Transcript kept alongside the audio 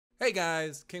Hey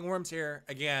guys, King Worms here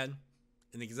again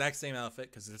in the exact same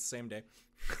outfit because it's the same day.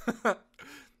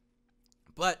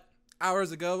 But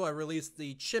hours ago, I released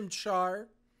the Chimchar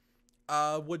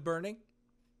wood burning.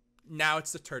 Now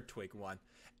it's the Turtwig one,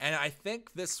 and I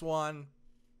think this one.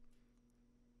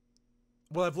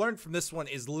 What I've learned from this one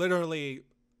is literally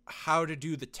how to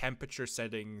do the temperature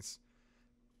settings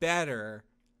better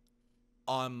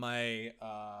on my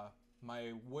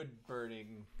my wood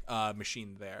burning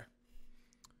machine there.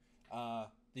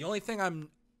 The only thing I'm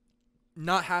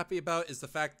not happy about is the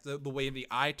fact that the way the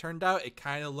eye turned out, it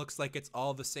kind of looks like it's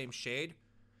all the same shade.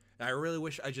 And I really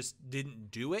wish I just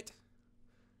didn't do it.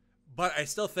 But I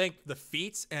still think the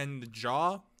feet and the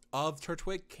jaw of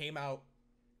Turtwig came out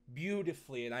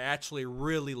beautifully, and I actually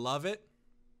really love it.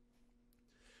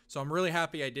 So I'm really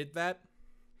happy I did that.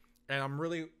 And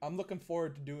I'm looking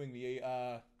forward to doing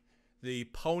the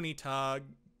Ponyta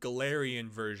Galarian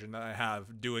version that I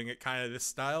have, doing it kind of this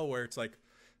style where it's like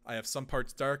I have some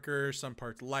parts darker, some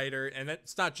parts lighter, and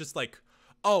it's not just like,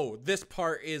 oh, this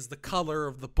part is the color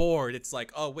of the board. It's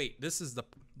like, oh wait, this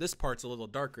part's a little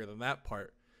darker than that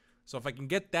part. So if I can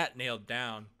get that nailed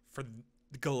down for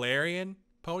the Galarian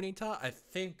Ponyta, I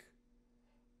think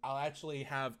I'll actually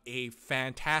have a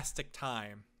fantastic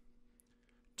time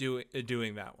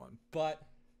doing that one. But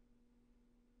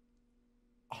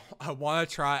I want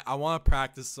to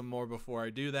practice some more before I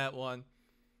do that one.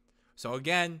 So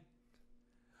again,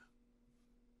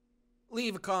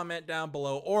 leave a comment down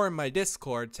below or in my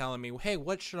Discord telling me, hey,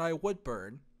 what should I wood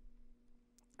burn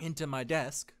into my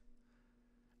desk?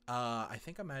 I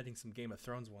think I'm adding some Game of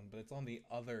Thrones one, but it's on the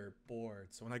other board.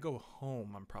 So when I go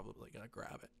home, I'm probably going to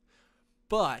grab it.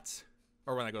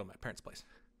 Or when I go to my parents' place,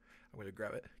 I'm going to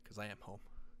grab it because I am home.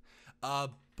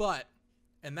 But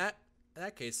in that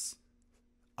case,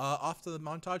 off to the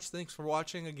montage. Thanks for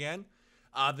watching again.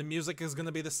 The music is going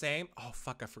to be the same. Oh,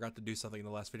 fuck, I forgot to do something in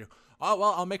the last video. Oh,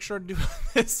 well, I'll make sure to do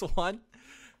this one.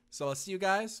 So I'll see you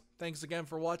guys. Thanks again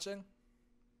for watching.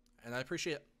 And I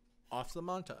appreciate it. Off to the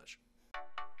montage.